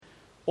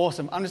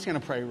Awesome. I'm just going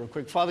to pray real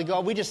quick. Father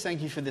God, we just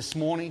thank you for this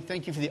morning.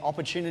 Thank you for the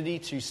opportunity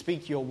to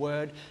speak your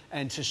word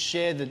and to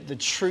share the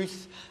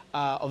truth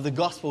of the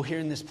gospel here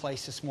in this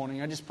place this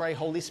morning. I just pray,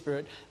 Holy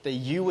Spirit, that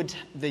you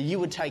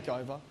would take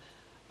over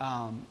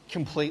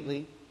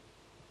completely,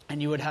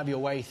 and you would have your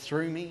way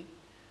through me,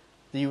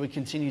 that you would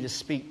continue to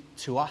speak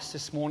to us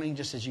this morning,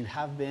 just as you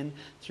have been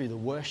through the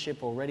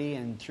worship already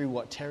and through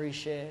what Terry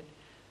shared.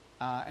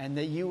 And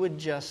that you would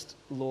just,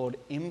 Lord,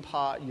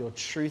 impart your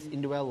truth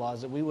into our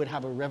lives, that we would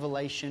have a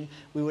revelation,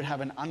 we would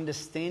have an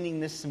understanding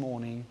this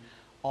morning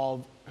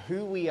of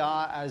who we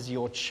are as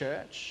your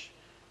church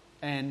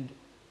and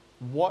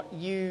what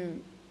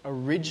you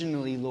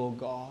originally, Lord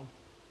God,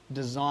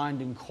 designed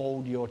and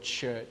called your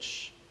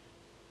church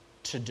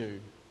to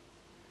do.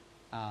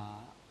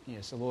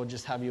 So Lord,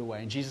 just have your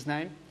way. In Jesus'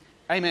 name,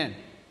 amen.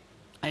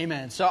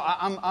 Amen. So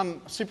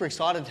I'm super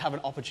excited to have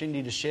an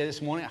opportunity to share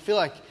this morning. I feel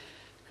like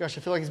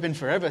it's been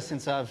forever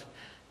since I've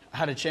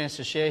had a chance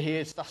to share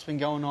here. Stuff's been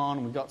going on,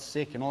 and we got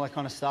sick and all that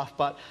kind of stuff.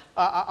 But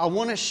I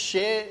want to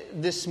share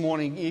this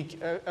morning.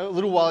 A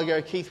little while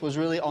ago, Keith was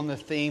really on the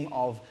theme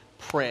of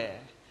prayer.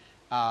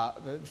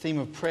 The theme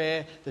of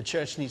prayer, the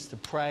church needs to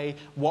pray,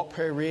 what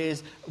prayer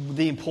is,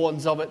 the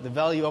importance of it, the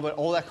value of it,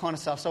 all that kind of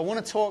stuff. So I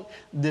want to talk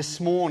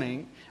this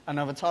morning, and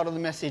I've entitled the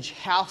message,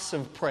 House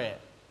of Prayer.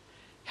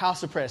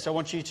 House of prayer. So I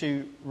want you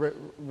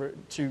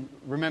to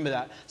remember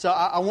that. So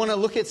I want to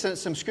look at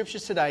some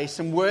scriptures today,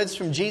 some words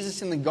from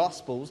Jesus in the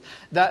Gospels.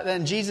 That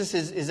then Jesus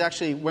is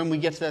actually, when we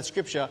get to that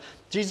scripture,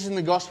 Jesus in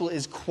the Gospel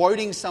is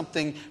quoting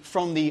something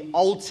from the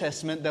Old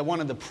Testament that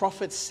one of the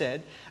prophets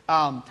said,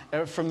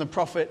 from the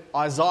prophet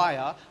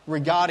Isaiah,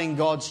 regarding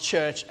God's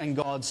church and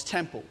God's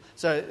temple.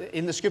 So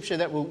in the scripture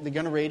that we're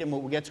going to read, and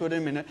we'll get to it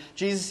in a minute,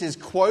 Jesus is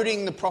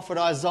quoting the prophet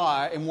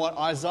Isaiah in what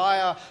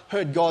Isaiah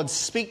heard God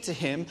speak to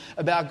him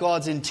about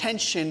God's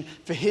intention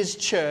for his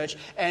church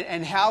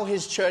and how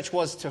his church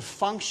was to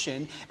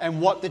function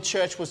and what the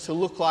church was to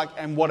look like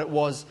and what it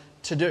was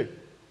to do.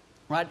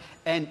 Right?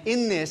 And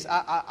in this,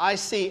 I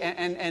see,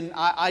 and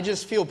I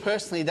just feel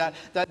personally that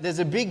there's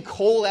a big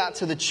call out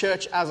to the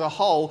church as a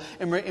whole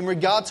in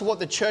regard to what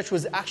the church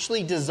was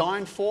actually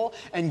designed for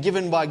and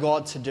given by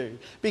God to do.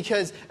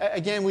 Because,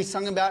 again, we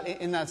sung about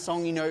in that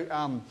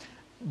song,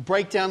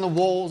 break down the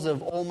walls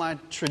of all my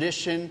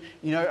tradition,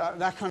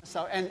 that kind of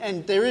stuff.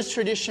 And there is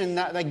tradition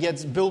that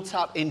gets built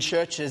up in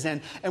churches.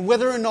 And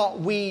whether or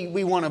not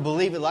we want to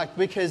believe it,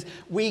 because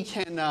we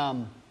can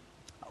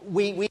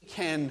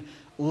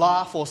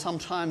laugh or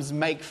sometimes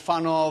make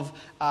fun of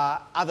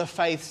other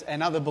faiths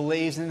and other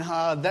beliefs, and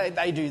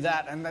they do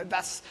that, and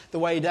that's the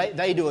way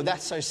they do it.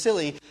 That's so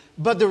silly.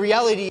 But the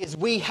reality is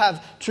we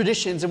have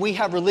traditions and we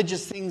have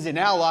religious things in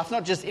our life,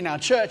 not just in our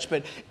church,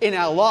 but in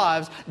our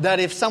lives, that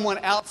if someone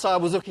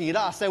outside was looking at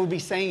us, they would be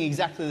saying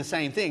exactly the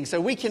same thing.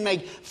 So we can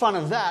make fun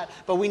of that,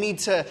 but we need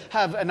to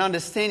have an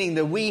understanding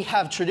that we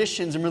have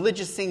traditions and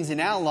religious things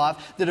in our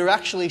life that are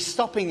actually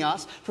stopping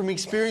us from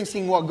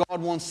experiencing what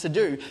God wants to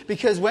do.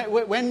 Because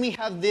when we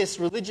have this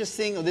religious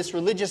thing or this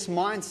religious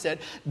mindset,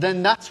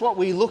 then that's what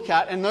we look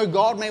at. And though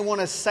God may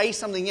want to say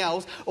something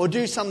else or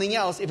do something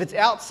else, if it's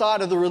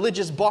outside of the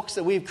religious box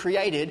that we've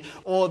created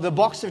or the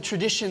box of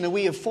tradition that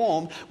we have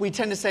formed, we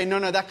tend to say, no,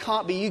 that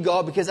can't be you,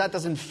 God, because that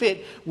doesn't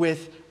fit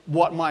with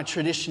what my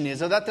tradition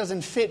is, or that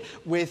doesn't fit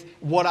with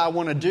what I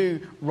want to do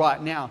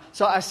right now.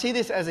 So I see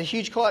this as a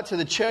huge call out to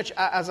the church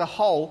as a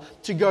whole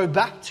to go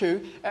back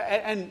to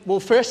and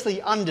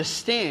firstly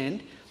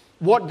understand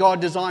what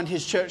God designed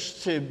his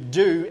church to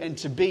do and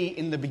to be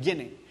in the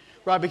beginning.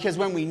 Right? Because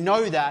when we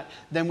know that,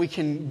 then we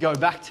can go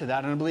back to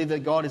that. And I believe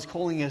that God is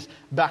calling us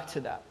back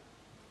to that.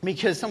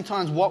 Because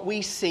sometimes what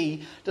we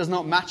see does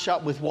not match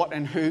up with what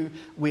and who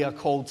we are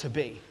called to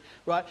be.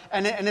 Right?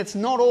 And it's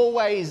not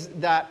always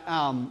that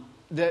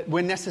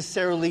we're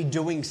necessarily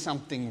doing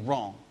something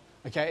wrong.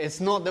 Okay?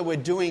 It's not that we're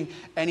doing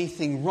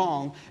anything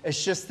wrong.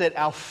 It's just that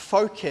our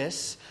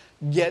focus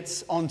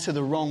gets onto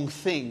the wrong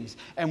things.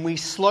 And we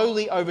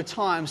slowly, over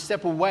time,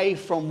 step away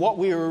from what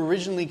we were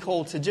originally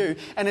called to do.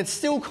 And it's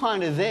still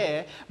kind of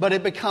there, but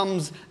it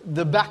becomes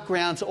the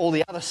background to all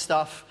the other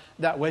stuff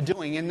that we're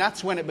doing. And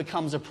that's when it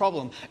becomes a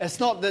problem. It's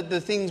not that the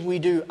things we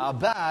do are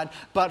bad,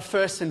 but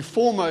first and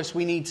foremost,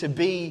 we need to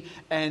be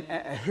and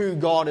who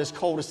God has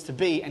called us to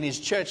be. And his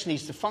church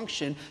needs to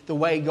function the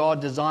way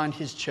God designed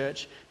his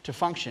church to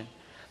function.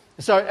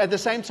 So at the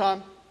same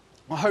time,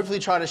 I'll hopefully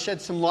try to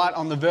shed some light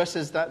on the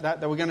verses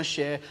that we're going to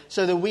share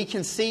so that we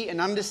can see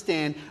and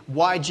understand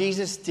why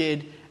Jesus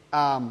did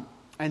and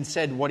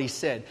said what he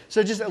said.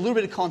 So just a little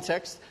bit of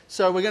context.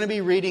 So we're going to be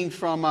reading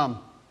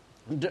from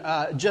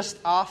just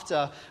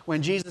after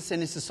when Jesus and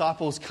his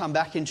disciples come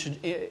back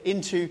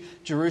into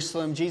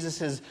Jerusalem. Jesus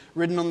has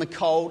ridden on the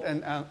colt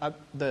and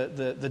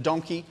the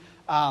donkey.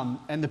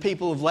 And the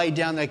people have laid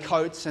down their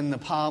coats and the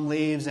palm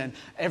leaves, and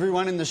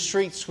everyone in the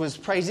streets was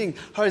praising,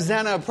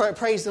 Hosanna,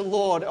 praise the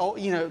Lord. Oh,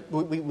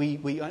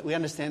 we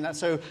understand that.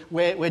 So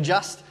we're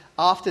just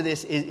after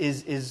this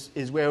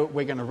is where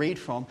we're going to read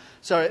from.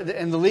 So,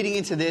 and the leading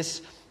into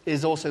this,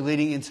 is also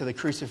leading into the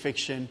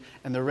crucifixion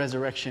and the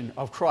resurrection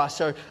of Christ.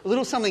 So a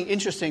little something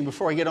interesting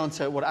before I get on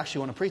to what I actually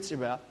want to preach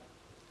about.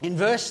 In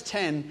verse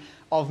 10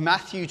 of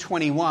Matthew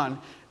 21,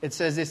 it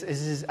says this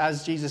is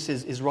as Jesus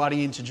is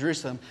riding into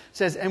Jerusalem. It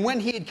says, and when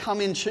he had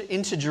come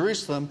into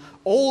Jerusalem,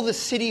 all the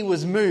city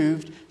was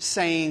moved,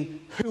 saying,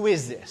 who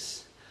is this?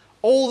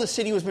 All the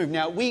city was moved.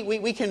 Now,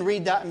 we can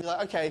read that and be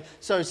like, okay,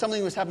 so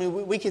something was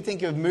happening. We could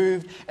think of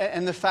moved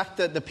and the fact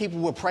that the people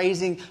were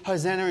praising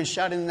Hosanna and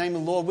shouting in the name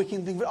of the Lord. We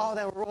can think, oh,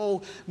 they were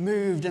all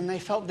moved and they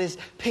felt this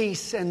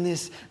peace and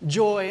this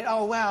joy.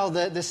 Oh, wow,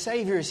 the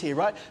Savior is here,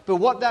 right? But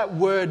what that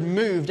word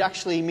moved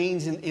actually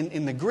means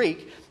in the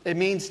Greek, it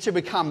means to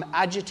become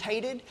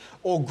agitated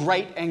or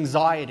great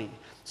anxiety.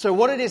 So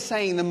what it is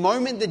saying, the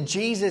moment that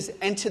Jesus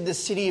entered the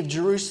city of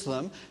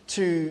Jerusalem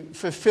to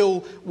fulfill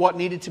what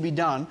needed to be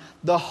done,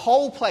 the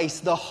whole place,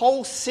 the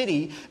whole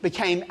city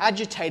became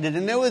agitated.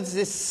 And there was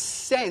this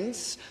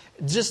sense,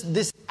 just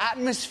this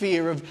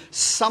atmosphere of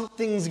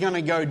something's going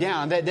to go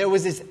down. There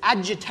was this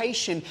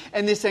agitation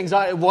and this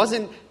anxiety. It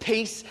wasn't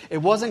peace. It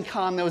wasn't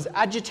calm. There was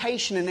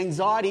agitation and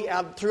anxiety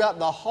out throughout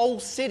the whole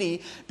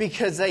city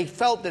because they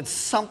felt that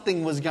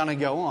something was going to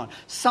go on.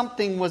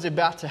 Something was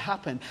about to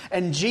happen.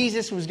 And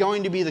Jesus was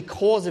going to be the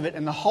cause of it.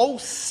 And the whole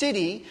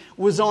city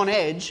was on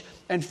edge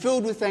and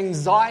filled with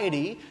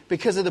anxiety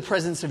because of the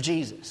presence of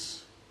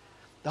Jesus.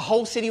 The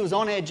whole city was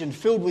on edge and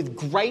filled with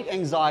great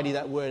anxiety,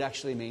 that word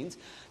actually means,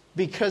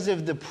 because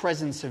of the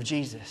presence of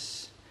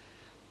Jesus.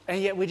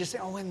 And yet we just say,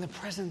 oh, when the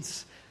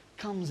presence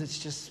comes, it's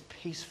just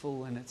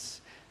peaceful and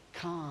it's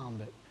calm.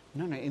 But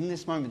no, in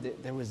this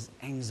moment, there was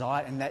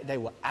anxiety and they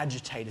were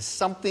agitated.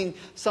 Something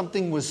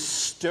was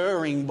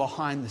stirring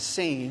behind the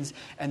scenes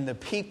and the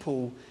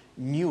people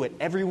knew it.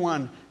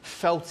 Everyone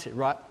felt it,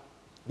 right?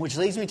 Which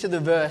leads me to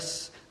the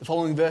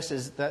following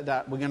verses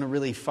that we're going to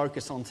really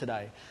focus on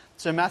today.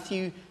 So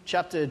Matthew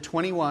chapter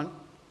 21,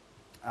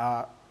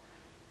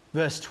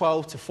 verse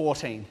 12 to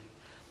 14. It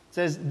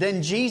says,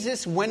 then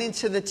Jesus went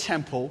into the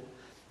temple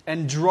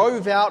and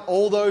drove out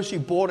all those who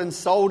bought and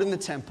sold in the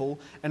temple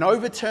and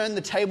overturned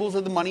the tables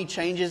of the money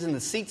changers and the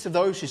seats of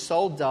those who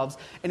sold doves.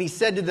 And he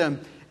said to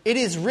them, it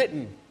is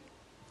written,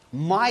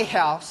 my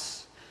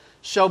house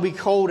shall be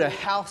called a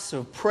house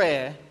of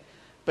prayer,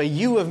 but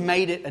you have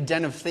made it a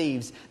den of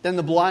thieves. Then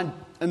the blind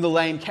and the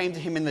lame came to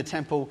him in the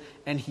temple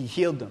and he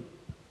healed them.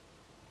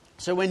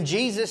 So when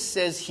Jesus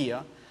says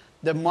here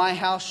that my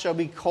house shall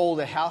be called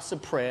a house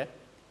of prayer,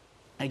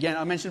 again,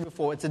 I mentioned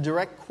before, it's a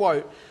direct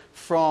quote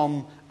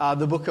from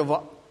the book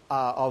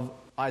of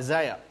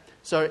Isaiah.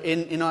 So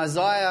in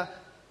Isaiah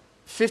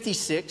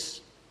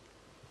 56,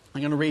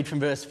 I'm going to read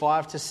from verse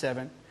 5 to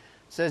 7. It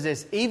says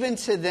this, even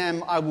to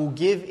them I will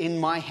give in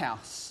my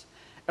house,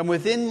 and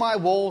within my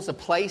walls a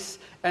place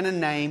and a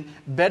name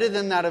better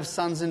than that of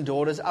sons and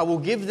daughters. I will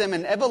give them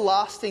an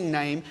everlasting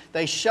name.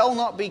 They shall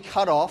not be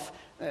cut off.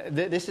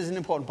 This is an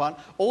important part.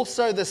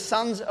 Also the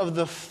sons of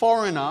the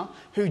foreigner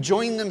who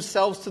join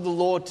themselves to the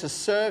Lord to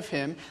serve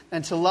him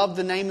and to love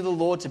the name of the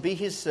Lord, to be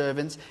his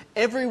servants.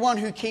 Everyone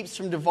who keeps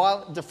from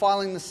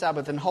defiling the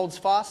Sabbath and holds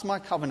fast my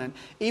covenant,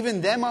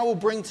 even them I will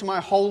bring to my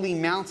holy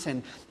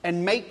mountain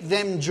and make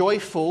them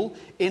joyful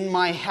in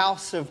my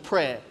house of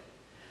prayer.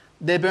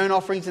 Their burnt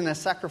offerings and their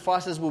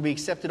sacrifices will be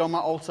accepted on my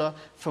altar.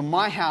 For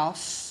my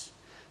house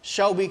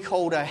shall be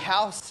called a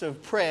house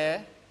of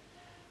prayer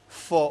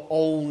for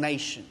all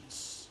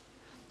nations.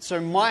 So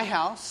my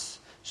house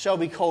shall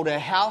be called a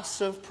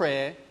house of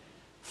prayer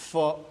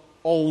for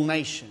all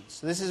nations.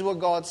 This is what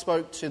God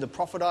spoke to the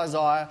prophet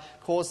Isaiah,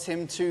 caused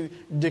him to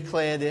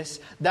declare this.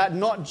 That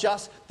not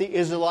just the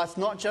Israelites,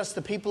 not just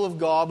the people of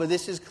God, but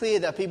this is clear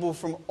that people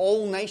from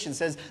all nations,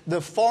 says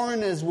the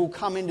foreigners will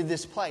come into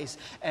this place.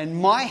 And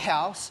my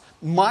house,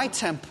 my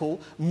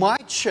temple, my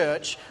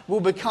church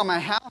will become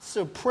a house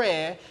of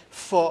prayer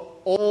for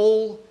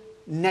all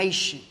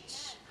nations.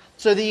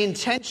 So the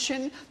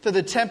intention for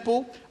the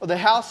temple or the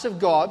house of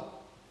God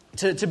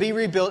to be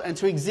rebuilt and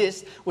to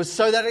exist was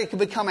so that it could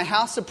become a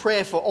house of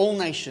prayer for all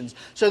nations.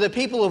 So that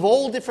people of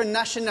all different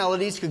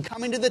nationalities could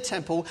come into the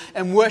temple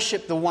and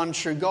worship the one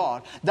true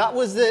God. That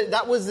was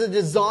the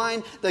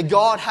design that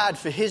God had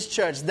for his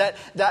church.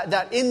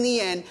 That in the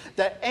end,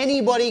 that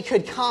anybody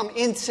could come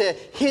into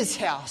his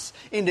house,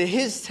 into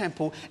his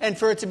temple, and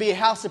for it to be a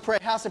house of prayer.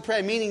 House of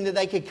prayer meaning that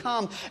they could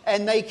come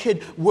and they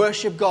could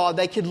worship God.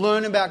 They could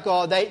learn about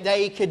God.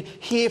 They could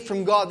hear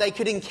from God. They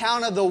could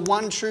encounter the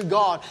one true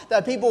God.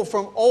 That people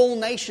from all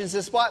nations,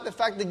 despite the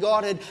fact that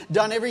God had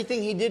done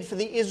everything he did for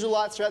the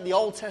Israelites throughout the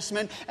Old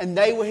Testament, and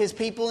they were his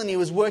people, and he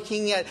was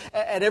working at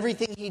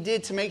everything he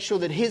did to make sure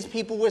that his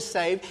people were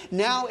saved.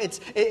 Now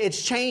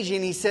it's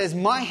changing. He says,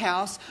 my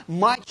house,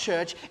 my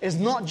church is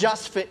not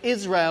just for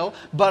Israel,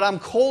 but I'm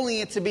calling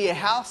it to be a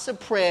house of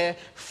prayer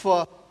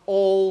for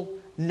all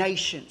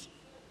nations.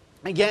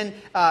 Again,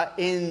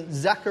 in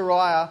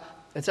Zechariah,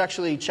 it's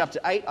actually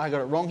chapter 8, I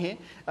got it wrong here,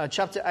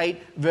 chapter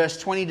 8, verse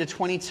 20 to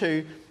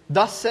 22,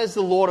 thus says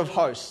the Lord of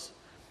hosts,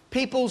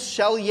 peoples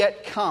shall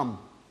yet come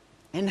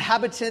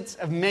inhabitants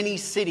of many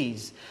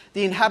cities.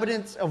 The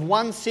inhabitants of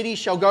one city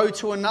shall go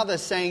to another,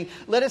 saying,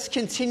 let us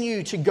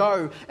continue to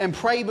go and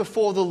pray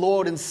before the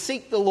Lord and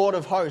seek the Lord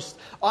of hosts.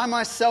 I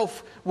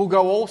myself will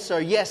go also.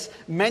 Yes,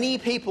 many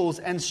peoples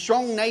and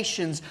strong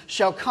nations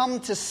shall come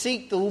to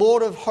seek the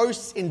Lord of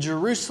hosts in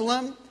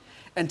Jerusalem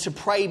and to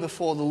pray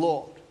before the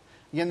Lord.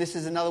 Again, this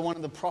is another one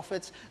of the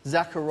prophets,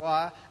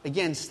 Zechariah,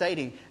 again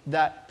stating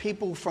that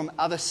people from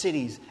other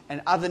cities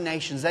and other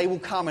nations, they will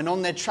come, and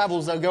on their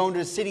travels they'll go into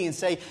a city and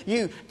say,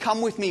 you,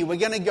 come with me, we're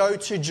going to go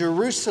to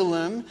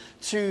Jerusalem,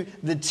 to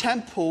the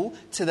temple,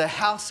 to the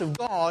house of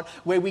God,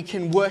 where we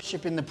can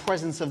worship in the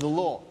presence of the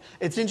Lord.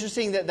 It's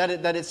interesting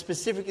that it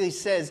specifically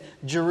says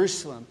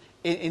Jerusalem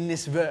in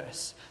this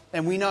verse.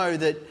 And we know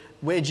that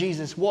where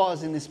Jesus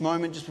was in this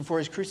moment just before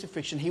his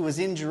crucifixion, he was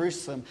in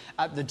Jerusalem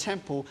at the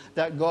temple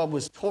that God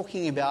was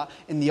talking about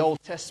in the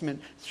Old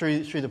Testament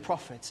through the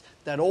prophets.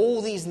 That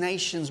all these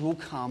nations will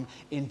come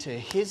into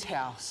his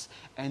house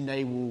and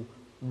they will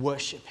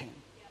worship him.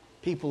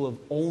 People of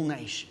all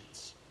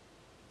nations.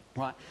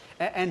 Right?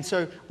 And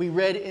so we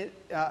read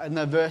in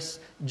the verse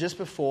just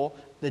before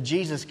that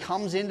Jesus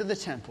comes into the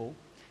temple.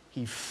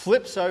 He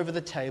flips over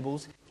the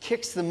tables,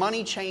 kicks the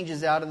money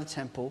changers out of the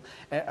temple,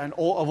 and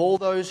all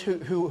those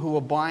who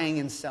are buying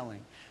and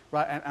selling.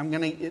 Right? And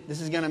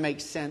this is going to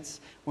make sense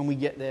when we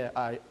get there,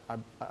 I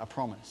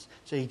promise.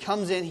 So he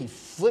comes in, he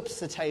flips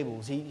the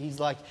tables. He's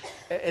like,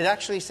 it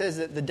actually says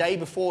that the day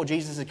before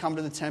Jesus had come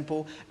to the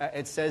temple,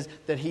 it says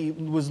that he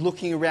was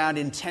looking around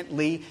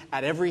intently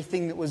at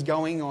everything that was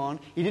going on.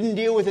 He didn't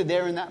deal with it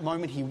there in that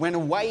moment. He went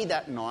away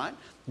that night.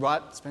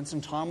 Right, spent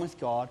some time with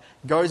God,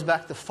 goes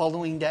back the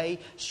following day,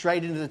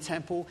 straight into the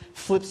temple,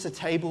 flips the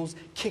tables,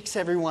 kicks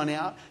everyone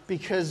out,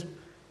 because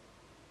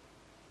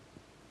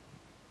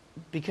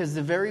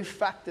the very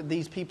fact that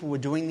these people were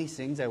doing these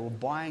things, they were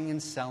buying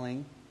and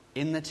selling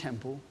in the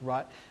temple,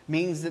 right,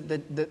 means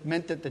that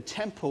meant that the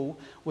temple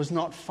was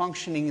not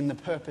functioning in the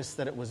purpose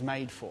that it was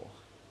made for.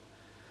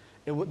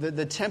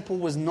 The temple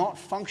was not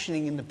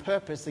functioning in the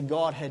purpose that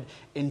God had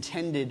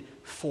intended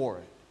for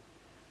it,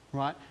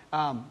 right?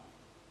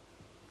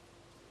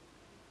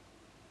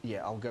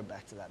 Yeah, I'll go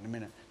back to that in a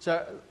minute.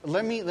 So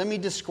let me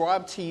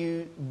describe to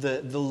you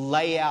the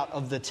layout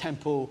of the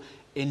temple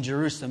in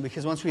Jerusalem,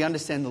 because once we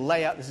understand the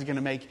layout, this is going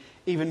to make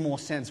even more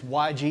sense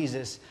why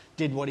Jesus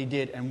did what he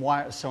did and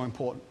why it was so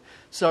important.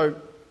 So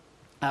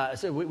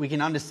we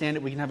can understand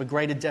it. We can have a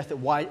greater depth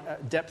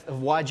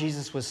of why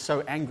Jesus was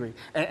so angry.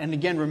 And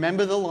again,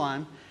 remember the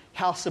line,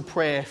 house of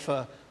prayer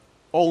for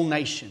all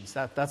nations.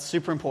 That's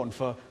super important,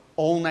 for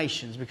all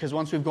nations, because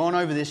once we've gone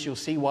over this, you'll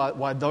see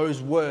why those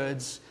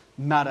words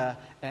matter,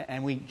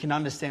 and we can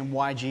understand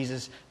why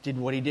Jesus did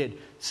what he did.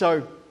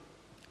 So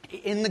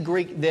in the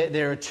Greek,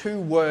 there are two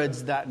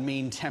words that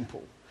mean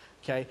temple.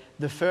 Okay,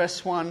 the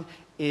first one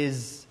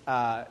is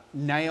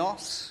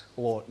naos,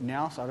 or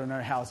naos. I don't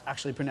know how it's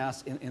actually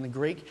pronounced in the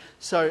Greek.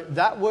 So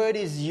that word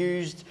is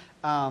used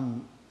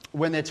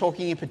when they're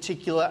talking in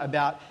particular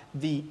about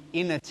the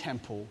inner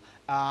temple,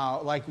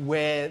 like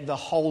where the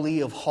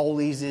Holy of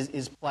Holies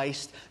is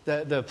placed,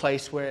 the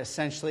place where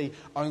essentially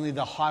only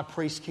the high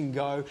priest can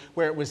go,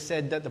 where it was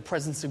said that the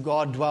presence of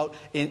God dwelt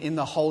in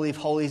the Holy of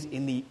Holies,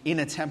 in the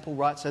inner temple,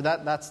 right? So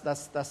that's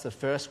the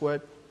first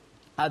word.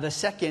 The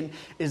second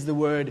is the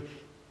word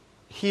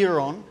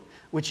hieron,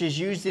 which is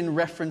used in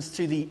reference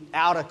to the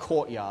outer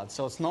courtyard.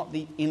 So it's not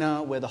the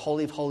inner where the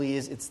Holy of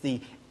Holies is, it's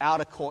the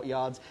outer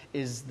courtyards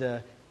is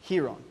the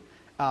hieron,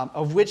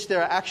 of which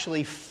there are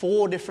actually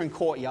 4 different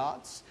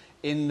courtyards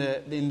in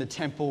the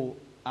temple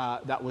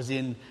that was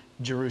in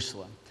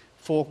Jerusalem.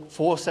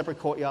 Four separate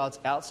courtyards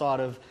outside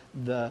of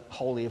the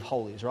Holy of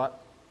Holies, right?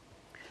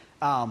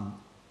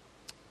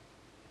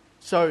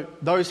 So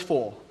those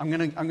 4. I'm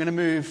gonna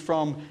move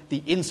from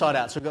the inside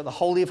out. So we've got the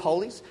Holy of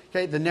Holies.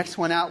 Okay, the next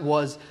one out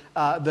was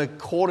the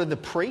court of the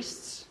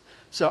priests.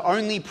 So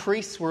only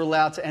priests were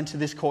allowed to enter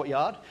this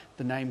courtyard.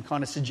 The name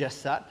kind of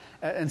suggests that.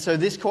 And so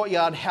this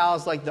courtyard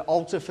housed like the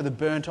altar for the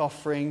burnt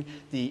offering,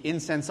 the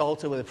incense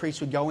altar where the priests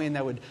would go in,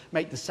 they would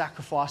make the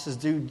sacrifices,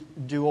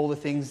 do all the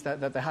things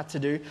that they had to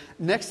do.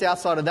 Next,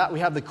 outside of that, we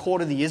have the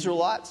court of the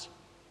Israelites,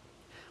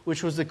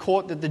 which was the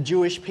court that the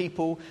Jewish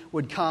people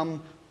would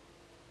come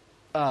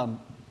and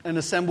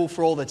assemble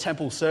for all the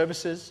temple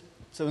services.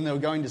 So when they were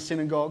going to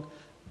synagogue,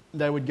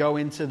 they would go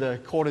into the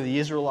court of the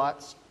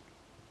Israelites.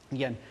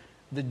 Again,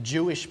 the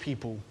Jewish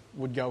people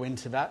would go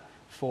into that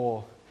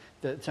for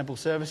the temple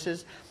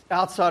services.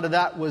 Outside of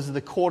that was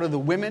the court of the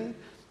women,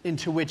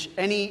 into which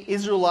any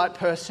Israelite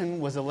person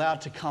was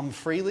allowed to come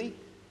freely.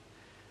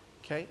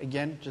 Okay,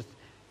 again, just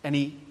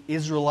any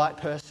Israelite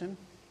person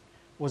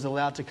was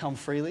allowed to come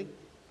freely.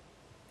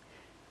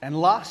 And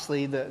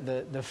lastly,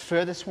 the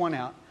furthest one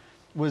out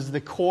was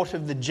the court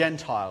of the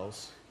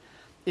Gentiles,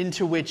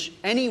 into which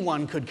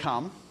anyone could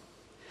come,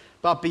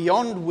 but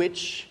beyond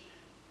which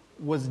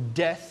was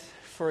death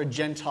for a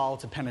Gentile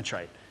to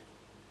penetrate.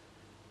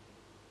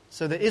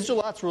 So the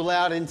Israelites were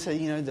allowed into,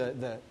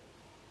 the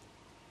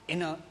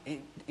inner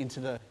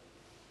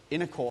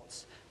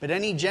courts, but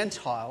any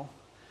Gentile,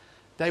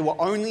 they were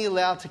only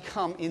allowed to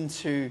come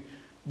into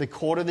the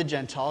court of the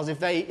Gentiles, if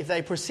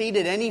they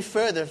proceeded any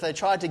further, if they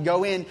tried to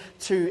go in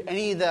to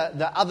any of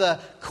the other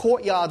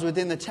courtyards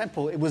within the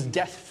temple, it was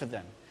death for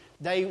them.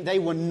 They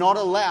were not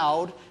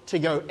allowed to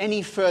go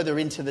any further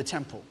into the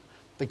temple.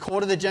 The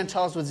court of the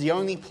Gentiles was the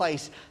only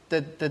place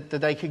that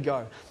they could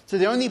go. So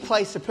the only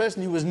place a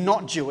person who was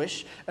not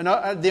Jewish, and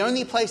the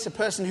only place a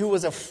person who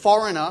was a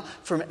foreigner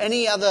from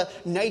any other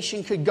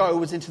nation could go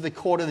was into the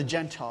court of the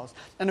Gentiles.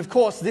 And of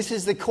course, this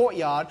is the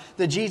courtyard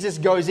that Jesus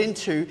goes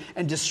into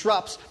and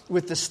disrupts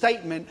with the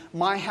statement,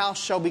 "My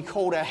house shall be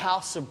called a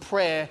house of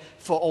prayer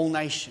for all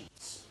nations."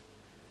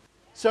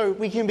 So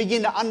we can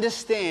begin to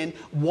understand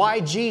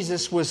why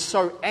Jesus was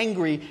so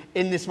angry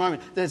in this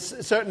moment.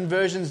 There's certain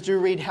versions do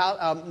read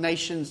how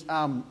nations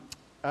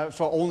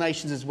for all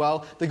nations as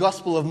well. The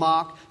Gospel of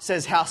Mark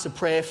says house of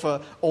prayer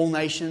for all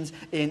nations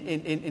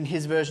in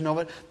his version of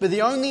it. But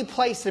the only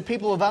place that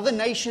people of other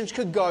nations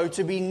could go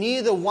to be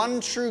near the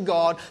one true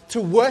God, to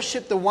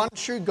worship the one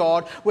true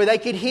God, where they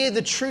could hear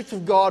the truth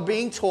of God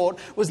being taught,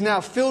 was now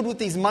filled with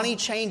these money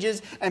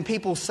changers and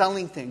people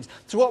selling things.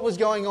 So what was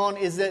going on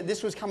is that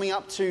this was coming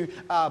up to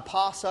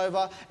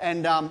Passover,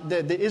 and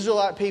the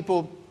Israelite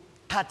people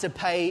had to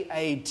pay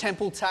a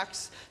temple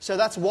tax. So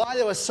that's why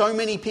there were so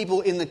many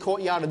people in the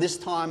courtyard at this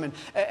time.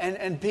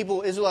 And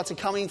people, Israelites, are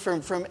coming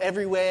from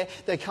everywhere.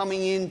 They're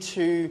coming in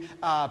to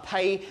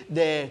pay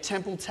their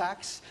temple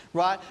tax,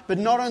 right? But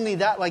not only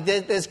that, like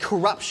there's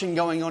corruption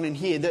going on in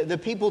here. The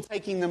people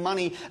taking the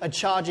money are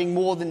charging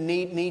more than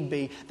need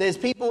be. There's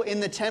people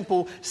in the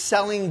temple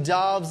selling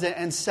doves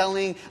and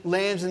selling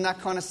lambs and that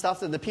kind of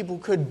stuff that the people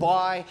could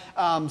buy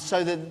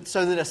so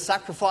that a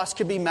sacrifice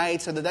could be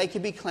made, so that they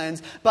could be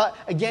cleansed. But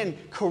again,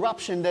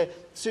 corruption,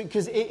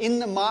 because in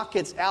the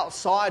markets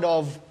outside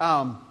of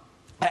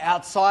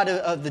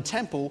the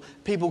temple,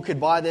 people could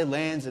buy their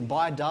lands and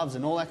buy doves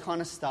and all that kind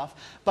of stuff.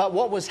 But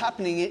what was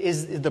happening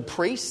is the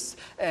priests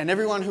and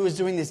everyone who was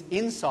doing this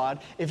inside,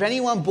 if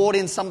anyone bought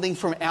in something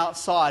from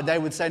outside, they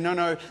would say,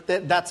 no,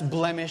 that's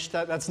blemished,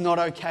 that's not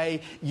okay,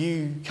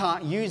 you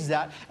can't use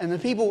that. And the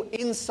people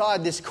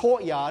inside this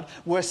courtyard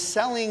were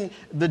selling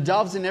the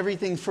doves and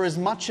everything for as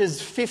much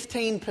as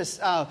 15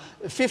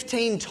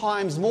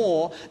 times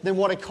more than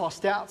what it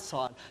cost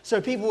outside. So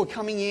people were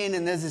coming in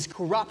and there's this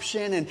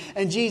corruption,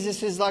 and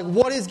Jesus is like,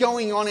 what is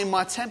going on in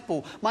my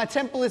temple? My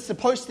temple is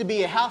supposed to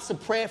be a house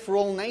of prayer for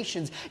all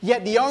nations,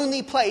 yet the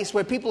only place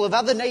where people of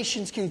other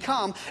nations can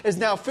come is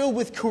now filled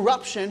with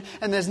corruption,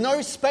 and there's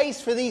no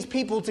space for these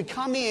people to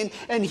come in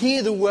and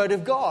hear the word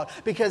of God,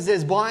 because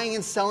there's buying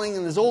and selling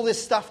and there's all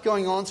this stuff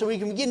going on. So we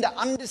can begin to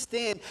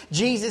understand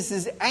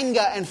Jesus'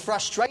 anger and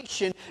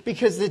frustration,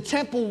 because the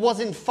temple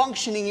wasn't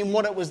functioning in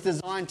what it was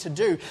designed to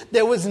do.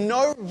 There was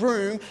no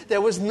room,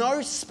 there was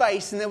no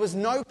space, and there was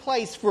no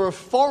place for a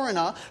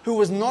foreigner who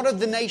was not of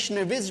the nation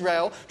of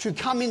Israel to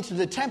come into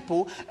the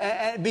temple,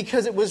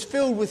 because it was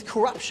filled with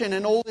corruption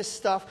and all this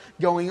stuff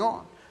going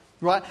on.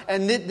 Right?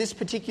 And this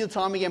particular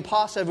time, again,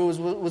 Passover was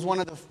one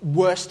of the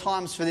worst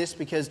times for this,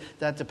 because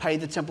they had to pay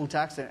the temple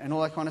tax and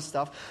all that kind of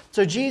stuff.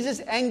 So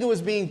Jesus' anger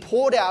was being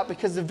poured out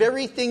because the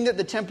very thing that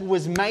the temple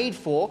was made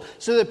for,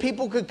 so that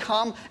people could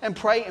come and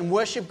pray and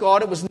worship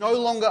God, it was no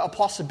longer a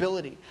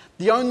possibility.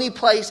 The only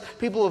place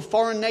people of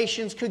foreign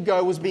nations could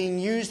go was being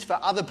used for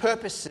other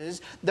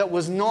purposes that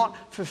was not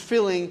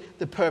fulfilling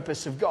the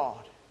purpose of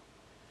God.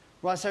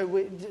 Right? So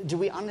do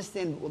we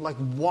understand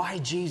why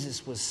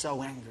Jesus was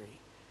so angry?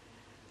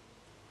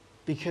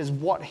 Because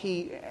what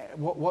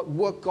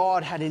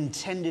God had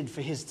intended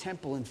for his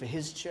temple and for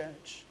his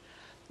church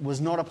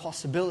was not a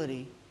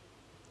possibility,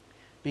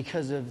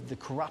 because of the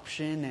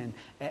corruption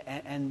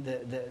and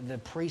the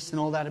priests and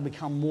all that had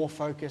become more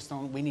focused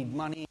on, we need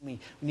money, we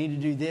need to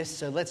do this,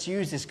 so let's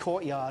use this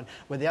courtyard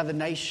where the other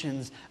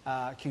nations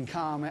can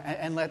come,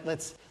 and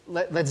let's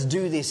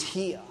do this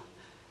here.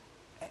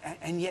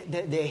 And yet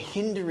they're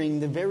hindering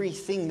the very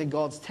thing that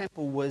God's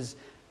temple was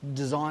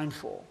designed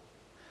for.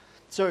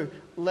 So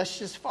let's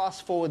just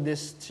fast forward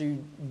this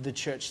to the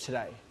church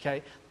today,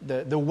 okay?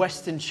 The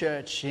Western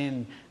church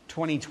in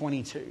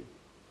 2022.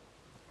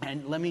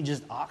 And let me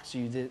just ask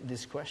you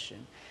this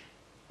question.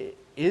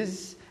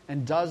 Is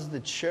and does the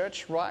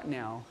church right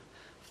now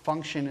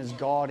function as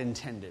God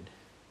intended?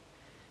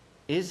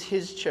 Is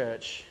his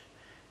church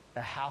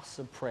a house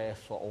of prayer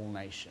for all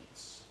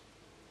nations?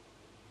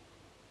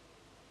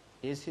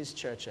 Is his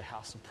church a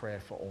house of prayer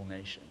for all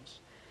nations?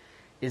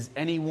 Is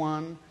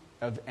anyone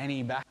of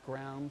any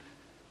background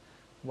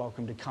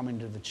welcome to come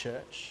into the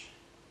church?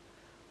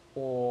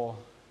 Or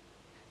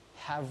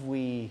have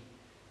we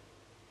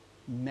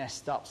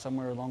messed up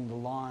somewhere along the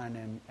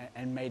line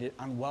and made it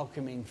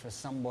unwelcoming for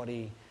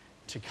somebody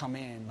to come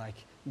in, like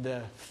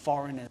the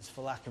foreigners,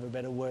 for lack of a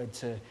better word,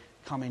 to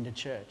come into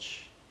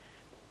church?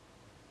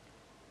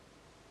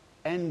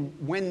 And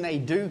when they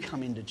do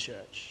come into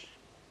church,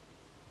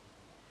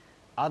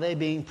 are they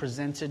being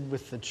presented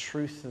with the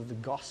truth of the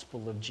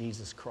gospel of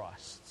Jesus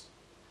Christ?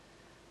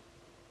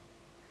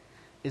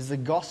 Is the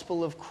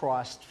gospel of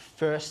Christ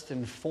first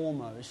and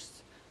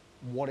foremost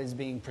what is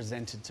being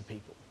presented to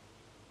people?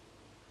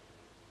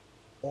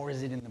 Or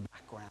is it in the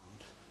background?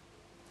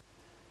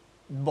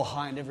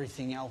 behind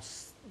everything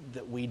else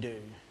that we do.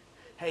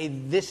 Hey,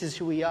 this is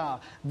who we are.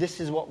 This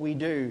is what we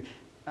do.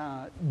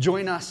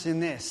 Join us in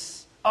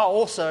this. Oh,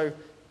 also,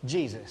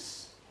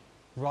 Jesus,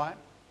 right?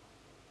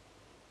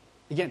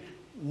 Again,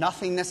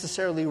 nothing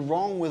necessarily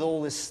wrong with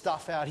all this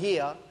stuff out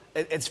here.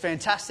 It's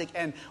fantastic,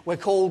 and we're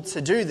called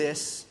to do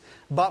this.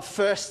 But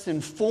first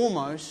and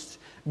foremost,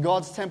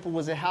 God's temple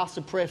was a house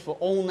of prayer for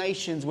all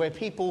nations, where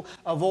people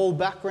of all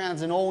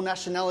backgrounds and all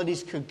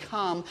nationalities could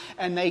come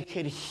and they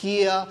could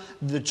hear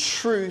the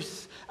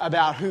truth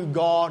about who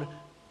God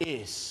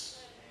is.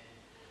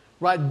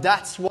 Right?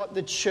 That's what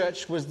the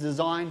church was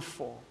designed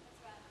for.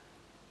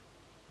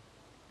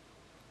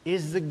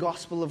 Is the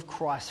gospel of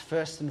Christ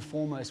first and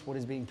foremost what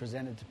is being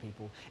presented to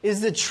people? Is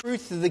the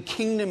truth of the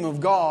kingdom of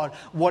God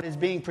what is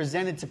being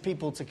presented to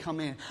people to come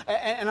in?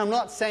 And I'm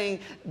not saying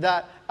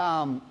that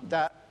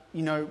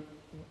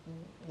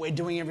we're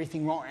doing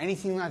everything wrong or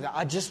anything like that.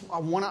 I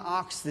want to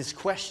ask this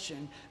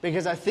question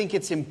because I think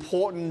it's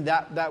important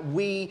that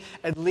we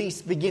at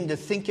least begin to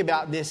think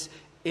about this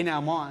in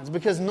our minds.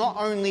 Because not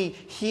only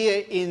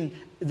here in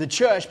the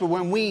church, but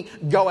when we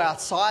go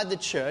outside the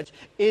church,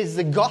 is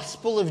the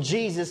gospel of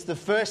Jesus the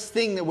first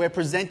thing that we're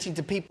presenting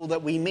to people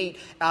that we meet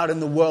out in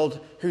the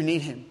world who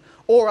need Him?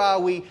 Or are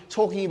we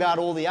talking about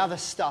all the other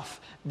stuff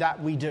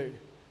that we do?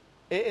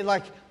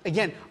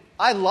 Again,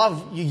 I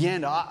love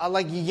Uganda.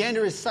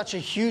 Uganda is such a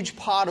huge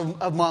part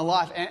of my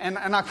life,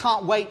 and I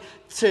can't wait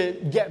to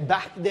get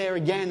back there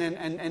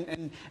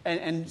again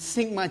and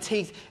sink my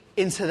teeth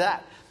into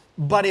that.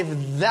 But if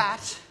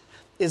that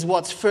is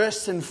what's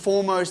first and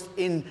foremost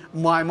in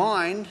my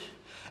mind,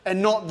 and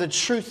not the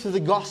truth of the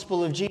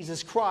gospel of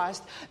Jesus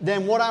Christ,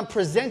 then what I'm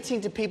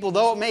presenting to people,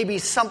 though it may be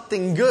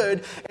something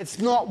good, it's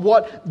not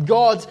what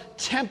God's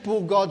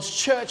temple, God's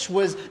church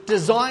was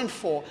designed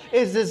for.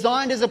 It's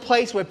designed as a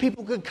place where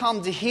people could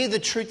come to hear the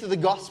truth of the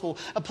gospel,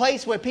 a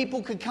place where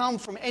people could come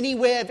from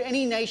anywhere, of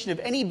any nation, of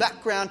any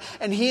background,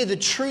 and hear the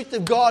truth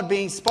of God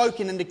being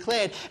spoken and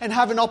declared, and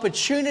have an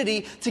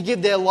opportunity to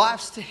give their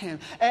lives to Him.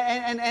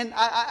 And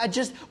I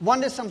just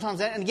wonder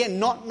sometimes, and again,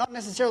 not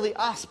necessarily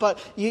us, but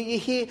you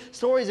hear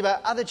stories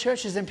about other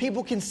churches, and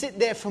people can sit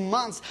there for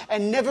months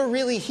and never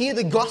really hear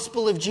the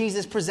gospel of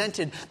Jesus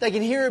presented. They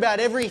can hear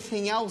about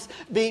everything else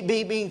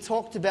being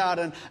talked about,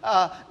 and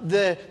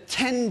the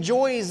 10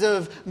 joys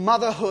of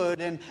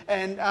motherhood,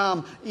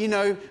 and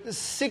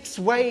 6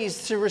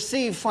 ways to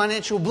receive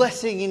financial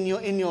blessing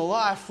in your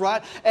life,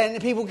 right?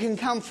 And people can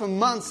come for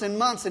months and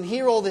months and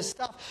hear all this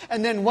stuff,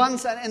 and then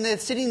and they're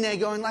sitting there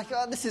going like,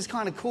 oh, this is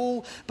kind of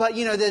cool, but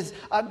there's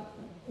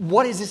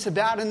what is this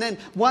about? And then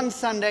one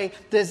Sunday,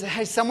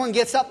 someone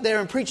gets up there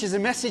and preaches a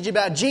message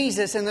about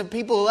Jesus, and the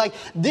people are like,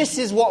 this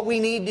is what we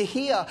need to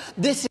hear.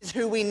 This is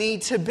who we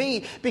need to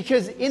be.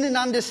 Because in an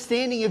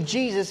understanding of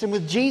Jesus, and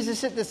with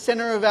Jesus at the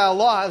center of our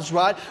lives,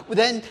 right,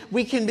 then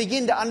we can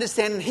begin to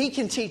understand, and He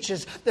can teach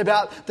us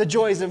about the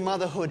joys of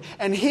motherhood.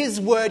 And His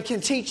word can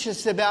teach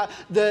us about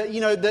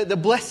the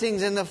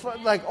blessings and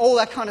all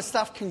that kind of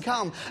stuff can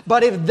come.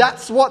 But if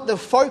that's what the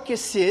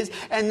focus is,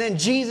 and then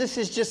Jesus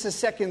is just a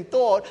second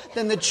thought,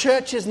 then the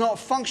church is not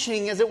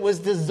functioning as it was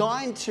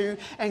designed to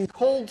and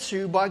called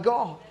to by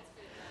God.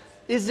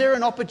 Is there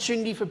an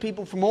opportunity for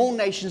people from all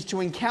nations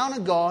to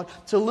encounter God,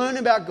 to learn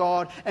about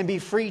God, and be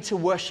free to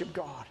worship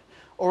God?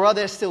 Or are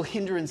there still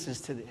hindrances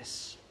to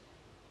this?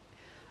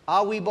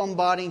 Are we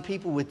bombarding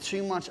people with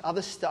too much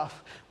other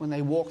stuff when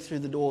they walk through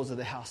the doors of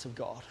the house of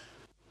God?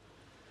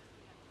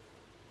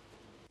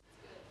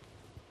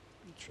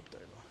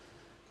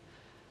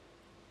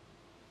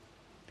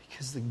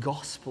 Because the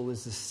gospel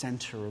is the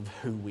center of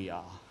who we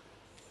are.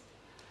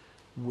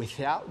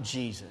 Without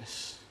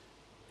Jesus,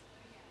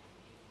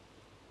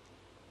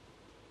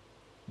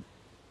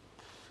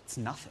 it's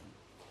nothing.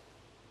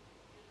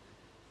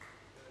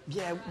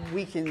 Yeah,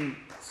 we can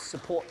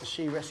support the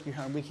She Rescue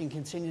Home. We can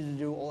continue to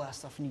do all our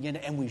stuff in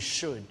Uganda, and we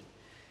should.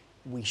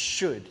 We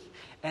should.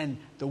 And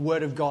the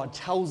Word of God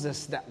tells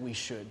us that we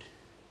should.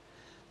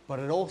 But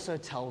it also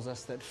tells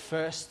us that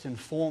first and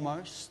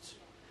foremost,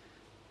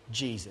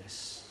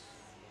 Jesus.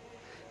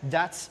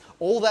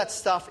 All that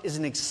stuff is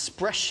an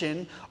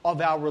expression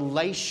of our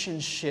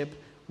relationship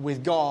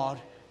with God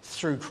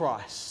through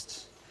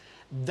Christ.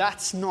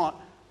 That's not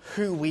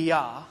who we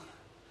are.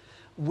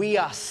 We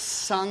are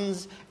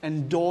sons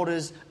and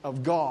daughters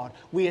of God.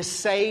 We are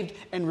saved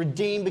and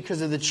redeemed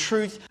because of the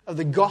truth of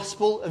the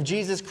gospel of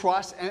Jesus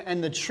Christ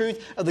and the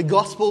truth of the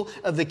gospel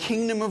of the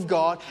kingdom of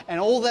God. And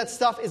all that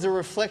stuff is a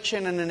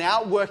reflection and an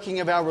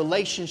outworking of our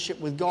relationship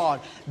with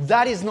God.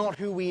 That is not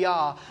who we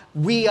are.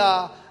 We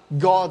are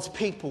God's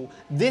people.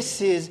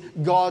 This is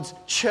God's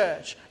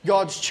church.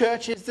 God's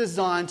church is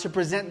designed to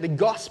present the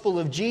gospel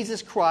of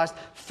Jesus Christ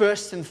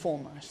first and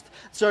foremost.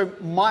 So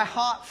my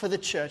heart for the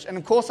church, and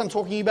of course I'm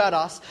talking about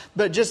us,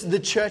 but just the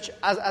church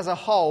as a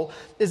whole,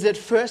 is that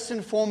first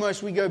and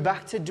foremost we go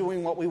back to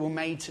doing what we were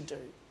made to do.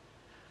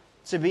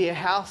 To be a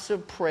house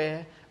of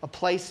prayer, a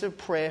place of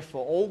prayer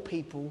for all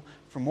people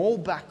from all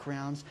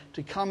backgrounds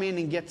to come in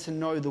and get to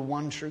know the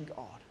one true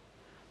God.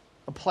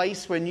 A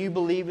place where new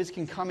believers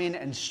can come in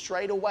and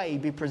straight away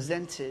be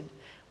presented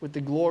with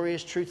the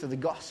glorious truth of the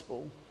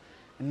gospel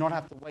and not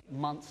have to wait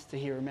months to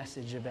hear a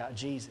message about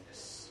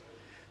Jesus.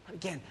 But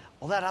again,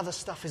 all that other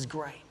stuff is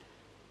great.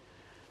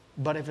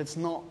 But if it's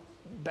not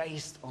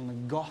based on the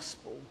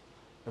gospel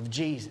of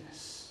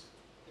Jesus,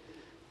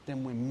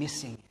 then we're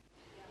missing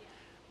it,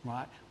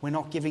 right? We're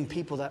not giving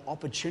people that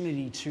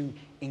opportunity to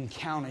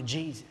encounter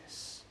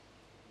Jesus.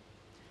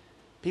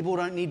 People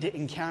don't need to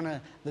encounter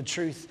the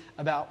truth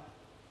about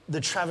the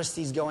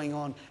travesties going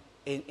on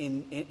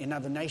in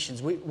other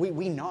nations.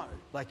 We know.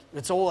 Like,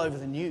 it's all over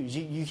the news.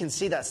 You can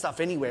see that stuff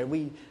anywhere.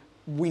 We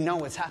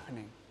know it's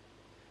happening.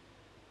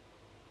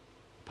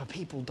 But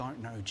people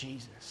don't know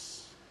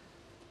Jesus.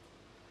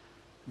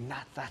 And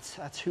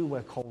that's who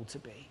we're called to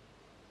be.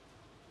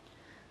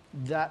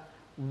 That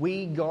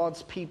we,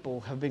 God's people,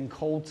 have been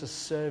called to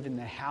serve in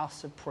the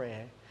house of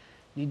prayer,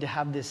 need to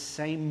have this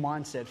same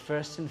mindset.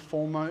 First and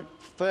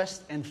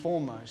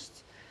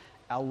foremost,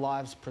 our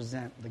lives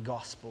present the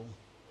gospel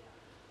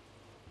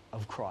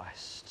of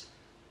Christ.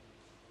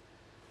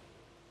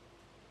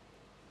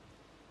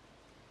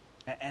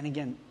 And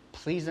again,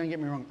 please don't get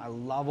me wrong. I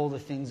love all the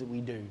things that we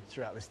do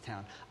throughout this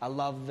town. I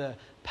love the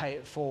Pay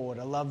It Forward.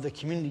 I love the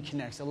Community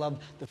Connects. I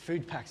love the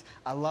food packs.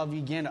 I love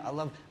Uganda. I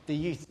love the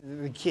youth,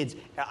 the kids.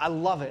 I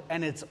love it.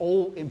 And it's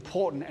all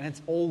important and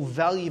it's all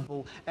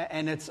valuable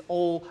and it's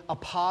all a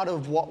part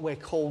of what we're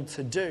called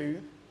to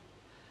do.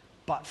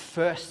 But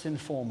first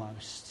and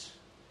foremost,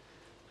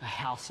 a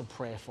house of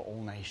prayer for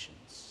all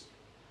nations.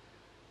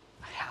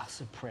 A house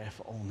of prayer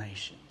for all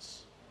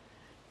nations.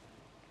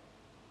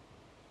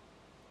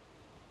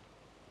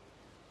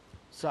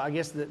 So I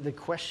guess the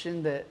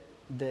question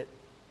that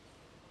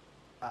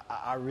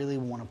I really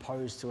want to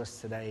pose to us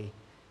today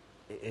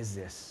is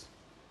this.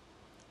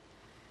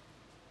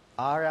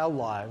 Are our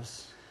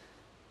lives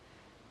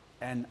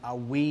and are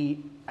we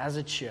as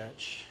a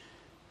church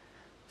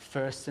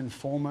first and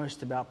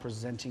foremost about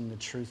presenting the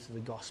truth of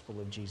the gospel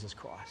of Jesus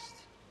Christ?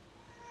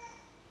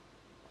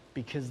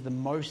 Because the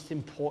most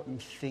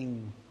important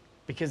thing,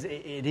 because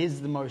it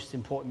is the most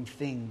important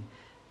thing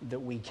that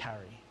we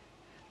carry,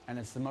 and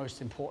it's the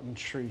most important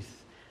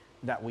truth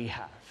that we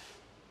have,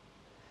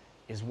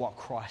 is what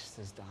Christ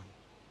has done.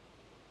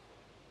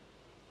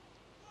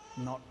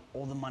 Not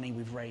all the money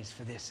we've raised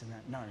for this and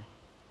that. No,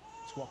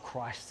 it's what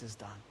Christ has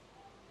done.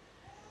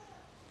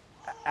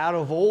 Out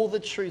of all the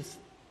truths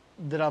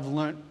that I've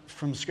learnt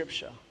from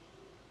Scripture,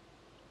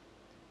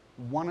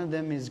 one of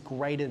them is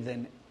greater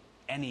than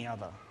any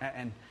other.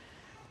 And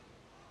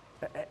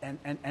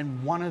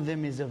one of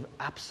them is of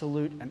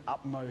absolute and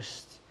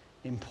utmost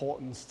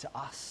importance to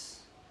us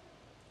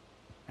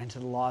and to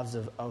the lives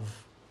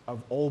of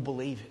all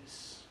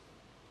believers.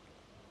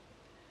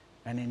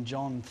 And in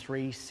John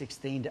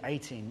 3:16 to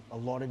 18, a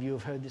lot of you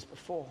have heard this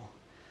before,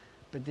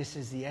 but this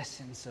is the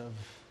essence of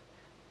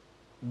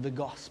the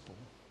gospel.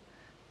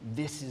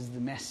 This is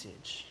the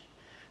message,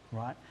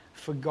 right?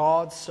 For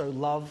God so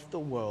loved the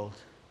world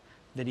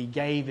that he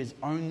gave his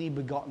only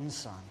begotten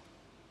Son,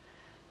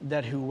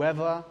 that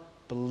whoever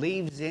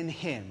believes in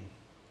him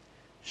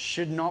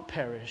should not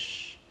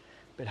perish,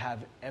 but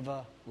have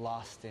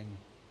everlasting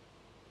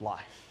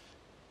life.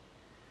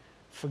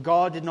 For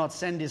God did not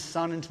send his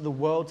Son into the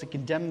world to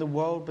condemn the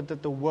world, but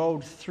that the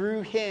world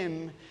through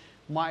him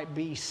might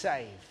be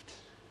saved.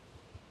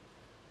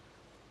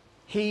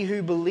 He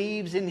who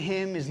believes in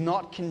him is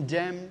not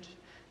condemned,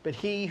 but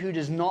he who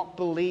does not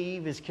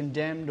believe is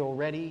condemned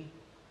already,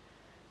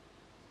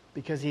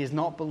 because he has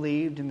not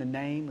believed in the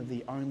name of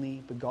the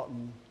only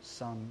begotten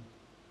Son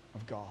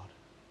of God.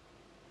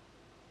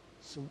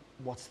 So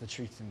what's the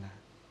truth in that?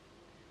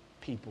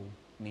 People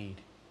need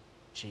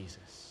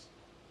Jesus.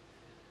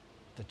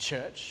 The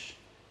church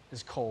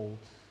is called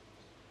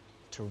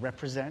to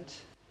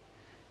represent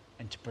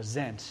and to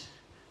present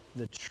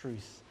the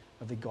truth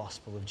of the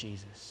gospel of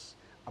Jesus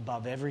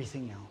above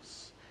everything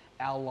else.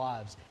 Our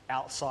lives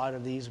outside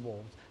of these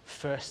walls,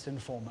 first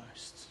and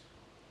foremost,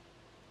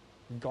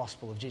 the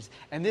gospel of Jesus.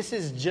 And this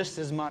is just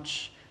as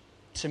much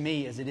to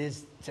me as it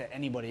is to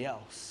anybody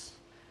else,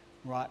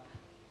 right?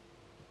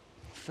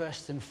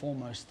 First and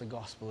foremost, the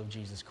gospel of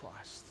Jesus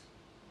Christ.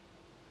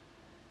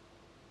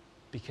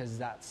 Because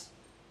that's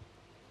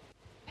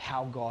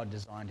how God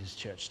designed his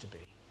church to be.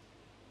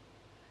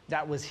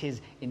 That was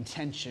his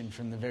intention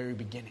from the very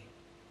beginning.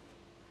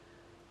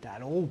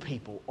 That all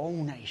people, all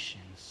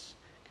nations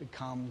could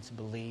come to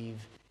believe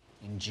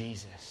in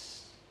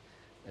Jesus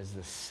as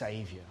the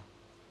Savior.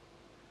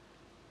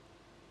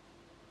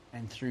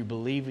 And through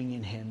believing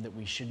in him that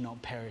we should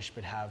not perish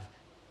but have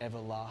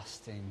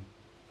everlasting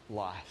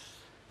life.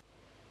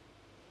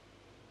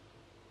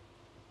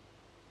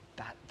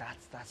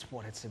 That's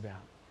what it's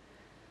about.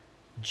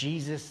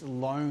 Jesus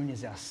alone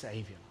is our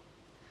Savior.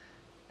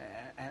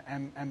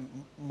 And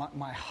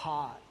my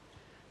heart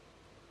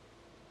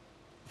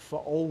for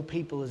all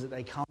people is that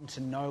they come to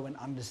know and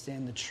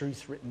understand the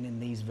truth written in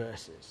these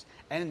verses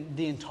and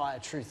the entire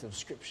truth of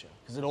Scripture,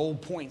 because it all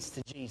points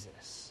to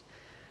Jesus,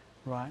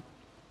 right?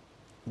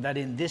 That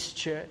in this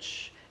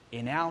church,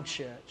 in our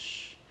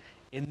church,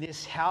 in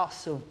this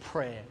house of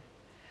prayer,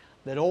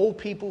 That all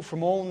people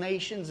from all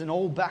nations and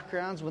all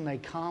backgrounds, when they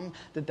come,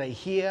 that they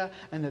hear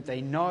and that they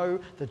know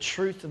the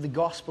truth of the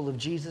gospel of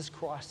Jesus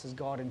Christ as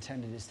God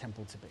intended His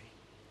temple to be.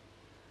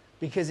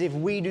 Because if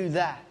we do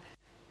that,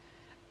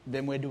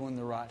 then we're doing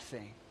the right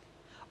thing.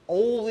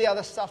 All the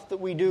other stuff that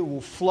we do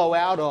will flow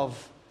out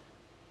of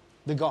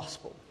the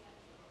gospel.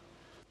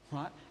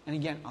 Right? And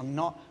again, I'm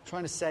not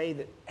trying to say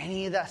that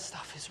any of that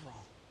stuff is wrong.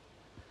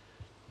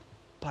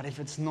 But if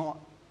it's not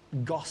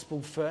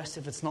gospel first,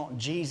 if it's not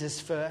Jesus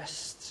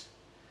first,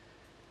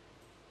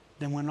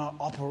 then we're not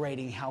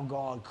operating how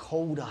God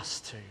called us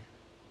to.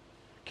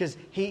 Because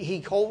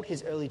he called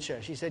His early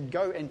church. He said,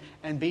 go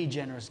and be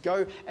generous.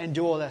 Go and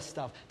do all that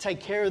stuff. Take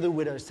care of the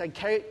widows. Take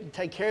care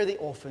of the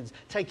orphans.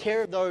 Take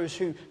care of those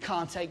who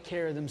can't take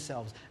care of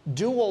themselves.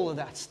 Do all of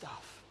that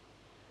stuff.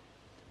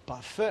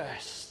 But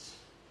first,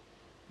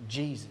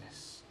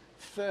 Jesus.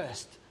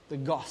 First, the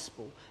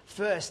gospel.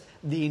 First,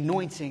 the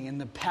anointing and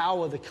the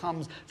power that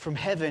comes from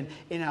heaven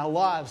in our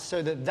lives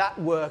so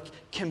that work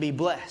can be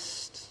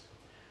blessed.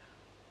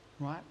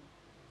 Right?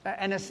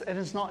 And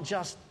it's not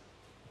just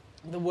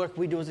the work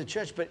we do as a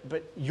church,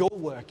 but your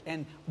work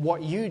and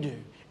what you do.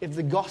 If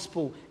the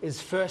gospel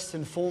is first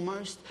and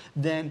foremost,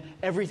 then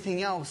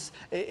everything else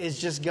is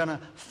just going to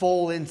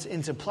fall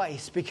into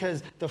place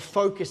because the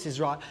focus is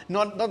right.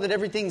 Not that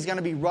everything's going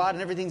to be right and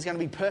everything's going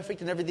to be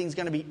perfect and everything's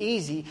going to be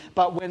easy,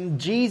 but when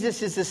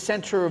Jesus is the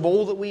center of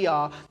all that we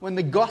are, when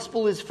the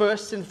gospel is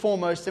first and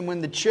foremost, and when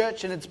the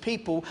church and its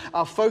people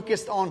are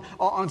focused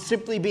on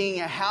simply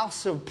being a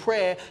house of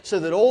prayer so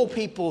that all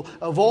people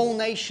of all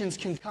nations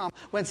can come.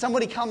 When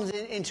somebody comes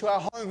into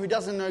our home who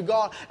doesn't know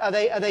God, are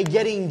they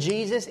getting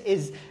Jesus?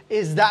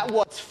 Is that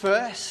what's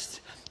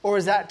first? Or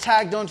is that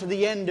tagged onto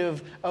the end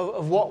of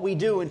what we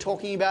do and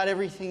talking about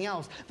everything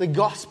else? The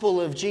gospel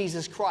of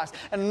Jesus Christ.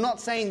 And I'm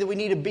not saying that we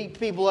need to beat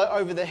people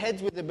over the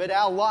heads with it, but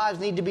our lives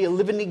need to be a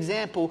living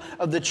example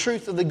of the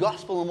truth of the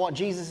gospel and what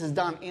Jesus has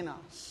done in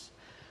us.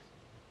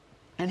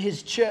 And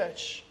His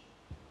church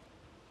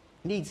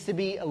needs to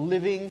be a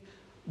living,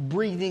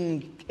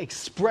 breathing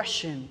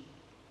expression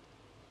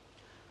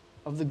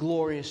of the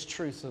glorious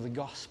truth of the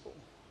gospel.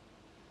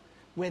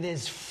 Where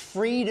there's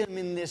freedom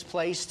in this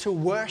place to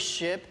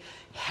worship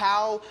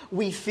how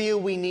we feel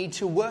we need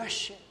to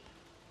worship.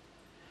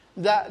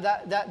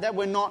 That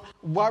we're not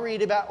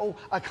worried about,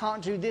 I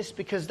can't do this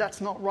because that's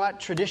not right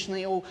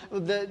traditionally, or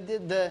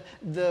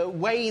the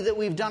way that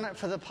we've done it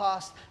for the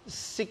past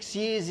 6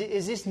 years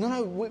is this.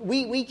 No,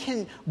 we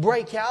can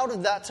break out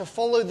of that to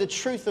follow the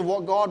truth of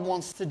what God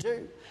wants to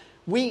do.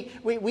 We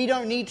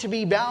don't need to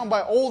be bound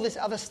by all this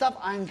other stuff.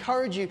 I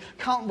encourage you,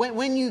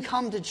 when you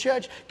come to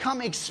church,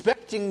 come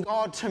expecting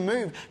God to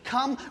move.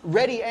 Come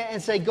ready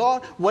and say,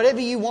 God,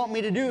 whatever you want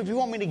me to do, if you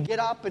want me to get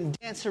up and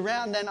dance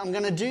around, then I'm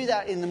going to do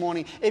that in the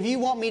morning. If you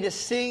want me to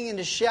sing and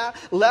to shout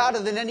louder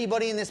than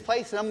anybody in this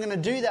place, then I'm going to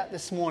do that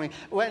this morning.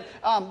 When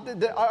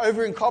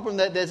over in Cobram,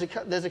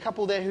 there's a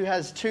couple there who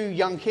has 2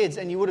 young kids,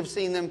 and you would have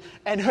seen them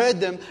and heard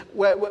them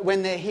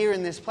when they're here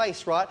in this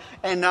place, right?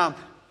 And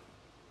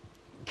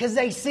because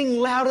they sing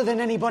louder than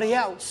anybody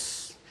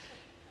else.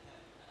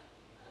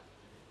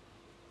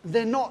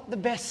 They're not the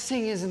best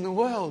singers in the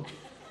world.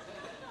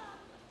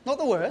 Not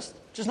the worst,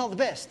 just not the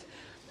best.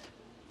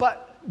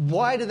 But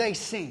why do they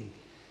sing?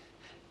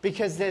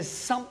 Because there's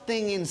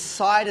something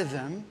inside of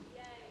them,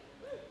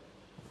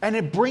 and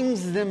it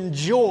brings them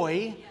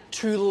joy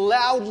to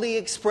loudly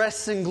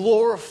express and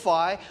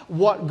glorify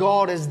what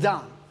God has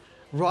done.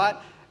 Right?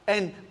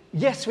 And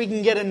yes, we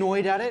can get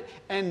annoyed at it,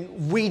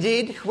 and we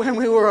did when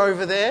we were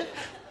over there,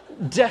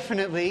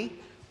 definitely.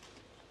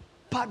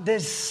 But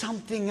there's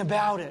something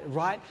about it,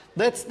 right?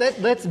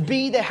 Let's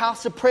be the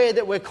house of prayer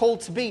that we're called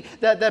to be.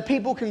 That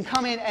people can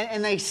come in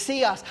and they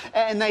see us,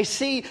 and they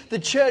see the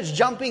church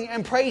jumping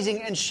and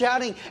praising and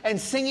shouting and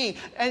singing.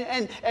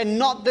 And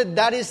not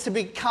that is to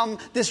become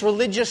this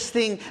religious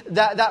thing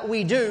that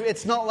we do.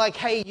 It's not like,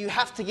 hey, you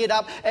have to get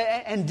up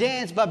and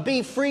dance, but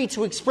be free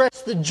to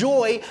express the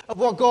joy of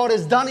what God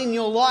has done in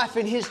your life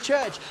in His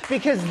church.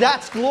 Because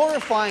that's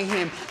glorifying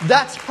Him.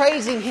 That's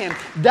praising Him.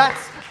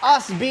 That's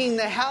us being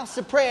the house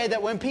of prayer,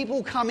 that when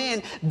people come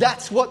in,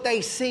 that's what they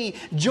see.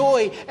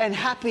 Joy and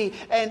happy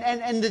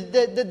and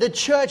the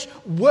church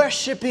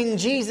worshiping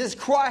Jesus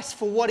Christ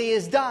for what He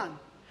has done.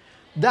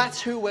 That's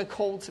who we're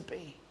called to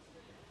be.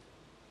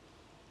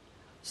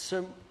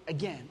 So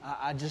again,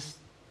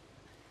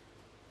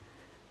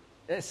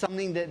 it's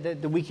something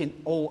that we can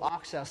all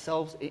ask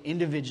ourselves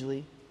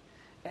individually,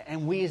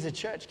 and we as a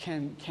church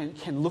can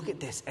look at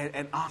this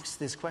and ask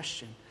this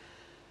question.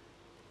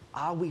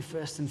 Are we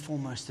first and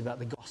foremost about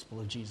the gospel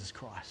of Jesus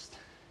Christ?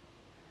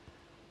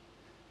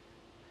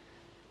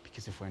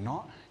 Because if we're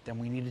not, then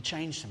we need to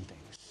change some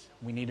things.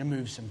 We need to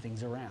move some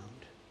things around.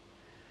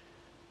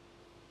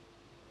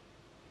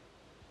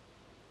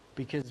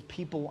 Because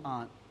people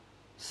aren't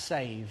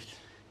saved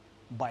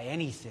by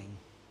anything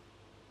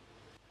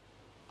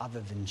other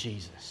than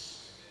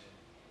Jesus.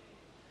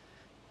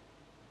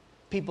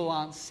 People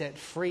aren't set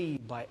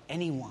free by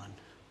anyone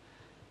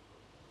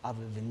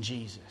other than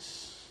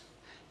Jesus.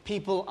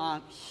 People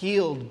aren't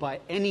healed by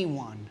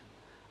anyone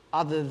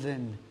other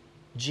than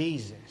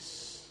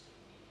Jesus.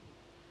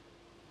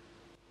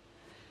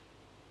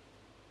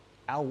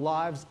 Our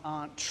lives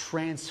aren't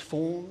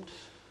transformed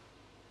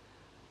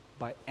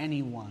by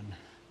anyone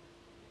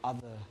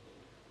other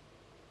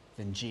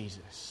than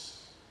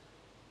Jesus.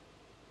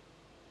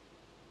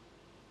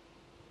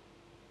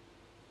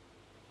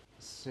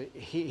 So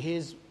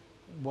here's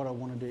what I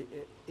want to do.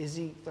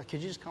 Izzy, could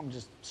you just come,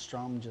 just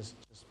strum, just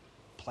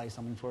play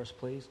something for us,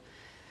 please?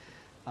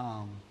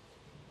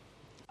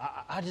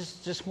 I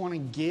just want to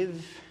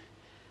give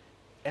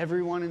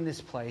everyone in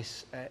this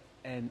place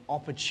an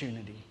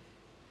opportunity.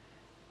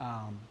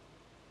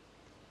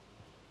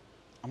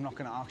 I'm not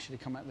going to ask you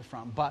to come out the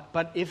front,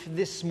 but if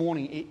this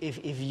morning,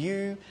 if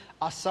you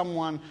are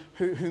someone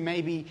who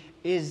maybe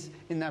is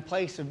in that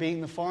place of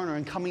being the foreigner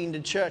and coming into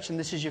church, and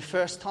this is your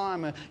first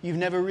time, you've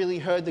never really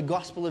heard the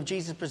gospel of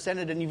Jesus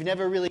presented, and you've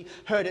never really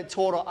heard it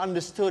taught or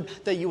understood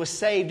that you were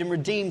saved and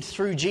redeemed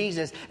through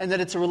Jesus, and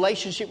that it's a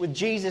relationship with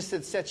Jesus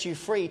that sets you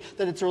free,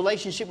 that it's a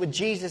relationship with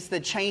Jesus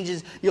that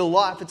changes your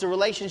life, it's a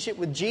relationship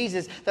with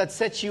Jesus that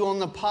sets you on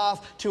the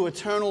path to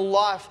eternal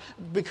life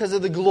because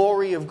of the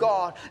glory of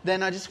God,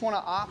 then I just want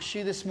to ask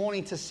you this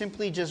morning to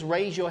simply just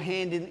raise your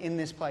hand in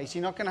this place.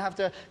 You're not going to have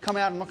to come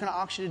out. I'm not going to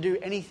ask you to do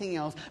anything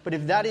else. But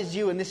if that is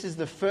you, and this is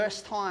the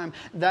first time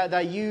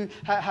that you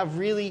have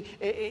really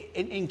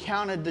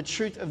encountered the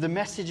truth of the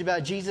message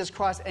about Jesus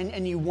Christ,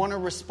 and you want to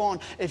respond,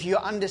 if you're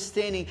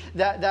understanding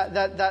that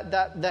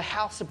the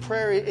house of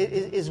prayer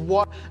is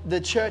what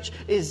the church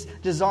is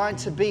designed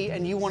to be,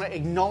 and you want to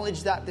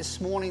acknowledge that this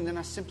morning, then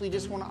I simply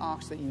just want to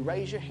ask that you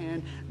raise your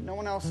hand. No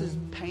one else is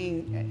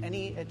paying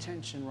any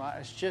attention, right?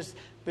 It's just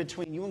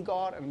between you and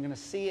God, and I'm going to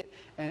see it.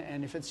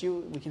 And if it's you,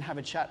 we can have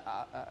a chat.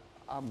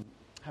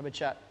 Have a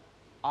chat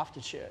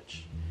after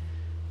church.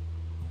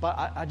 But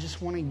I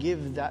just want to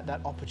give that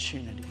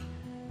opportunity,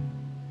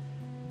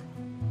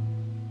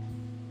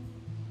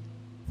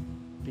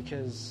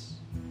 because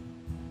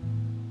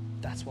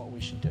that's what we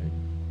should do.